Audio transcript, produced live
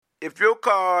if your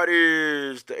card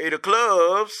is the Eight of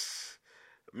Clubs,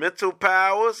 mental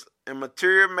powers and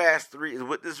material mastery is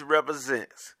what this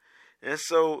represents. And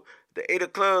so the Eight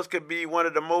of Clubs could be one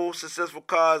of the most successful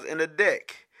cards in the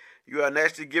deck. You are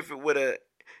naturally gifted with an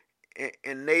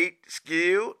innate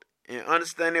skill and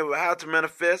understanding of how to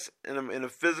manifest in a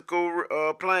physical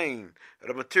plane,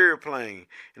 the material plane.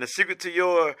 And the secret to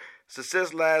your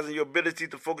success lies in your ability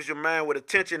to focus your mind with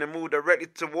attention and move directly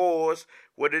towards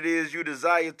what it is you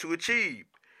desire to achieve.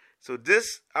 So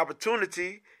this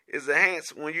opportunity is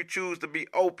enhanced when you choose to be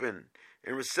open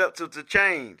and receptive to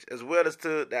change, as well as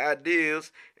to the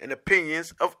ideas and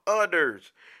opinions of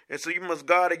others. And so you must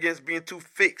guard against being too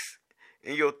fixed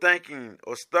in your thinking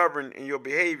or stubborn in your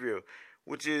behavior,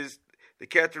 which is the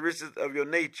characteristics of your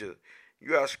nature.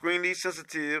 You are extremely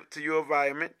sensitive to your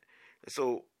environment. And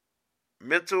so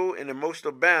mental and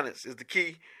emotional balance is the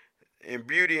key, and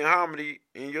beauty and harmony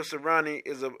in your surrounding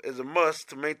is a must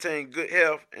to maintain good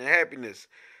health and happiness.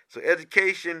 So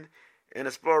education and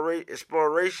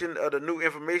exploration of the new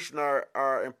information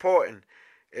are important,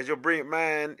 as your brilliant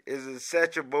mind is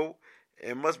insatiable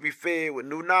and must be fed with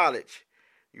new knowledge.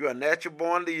 You are a natural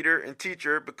born leader and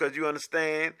teacher because you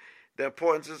understand the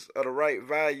importance of the right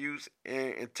values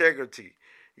and integrity.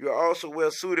 You are also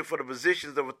well suited for the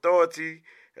positions of authority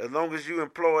as long as you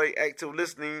employ active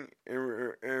listening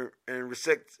and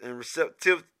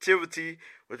receptivity,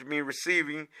 which means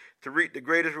receiving, to reap the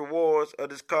greatest rewards of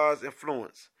this card's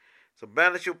influence. So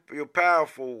balance your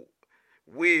powerful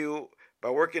will by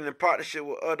working in partnership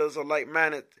with others or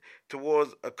like-minded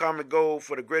towards a common goal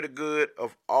for the greater good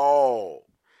of all.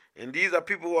 And these are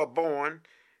people who are born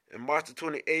in March the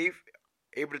 28th,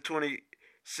 April the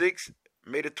 26th,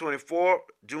 May the 24th,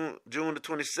 June the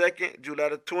 22nd, July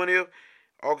the 20th,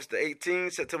 August the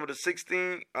 18th, September the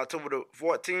 16th, October the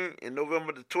 14th, and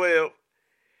November the 12th.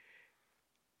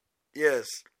 Yes,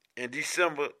 and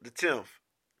December the 10th.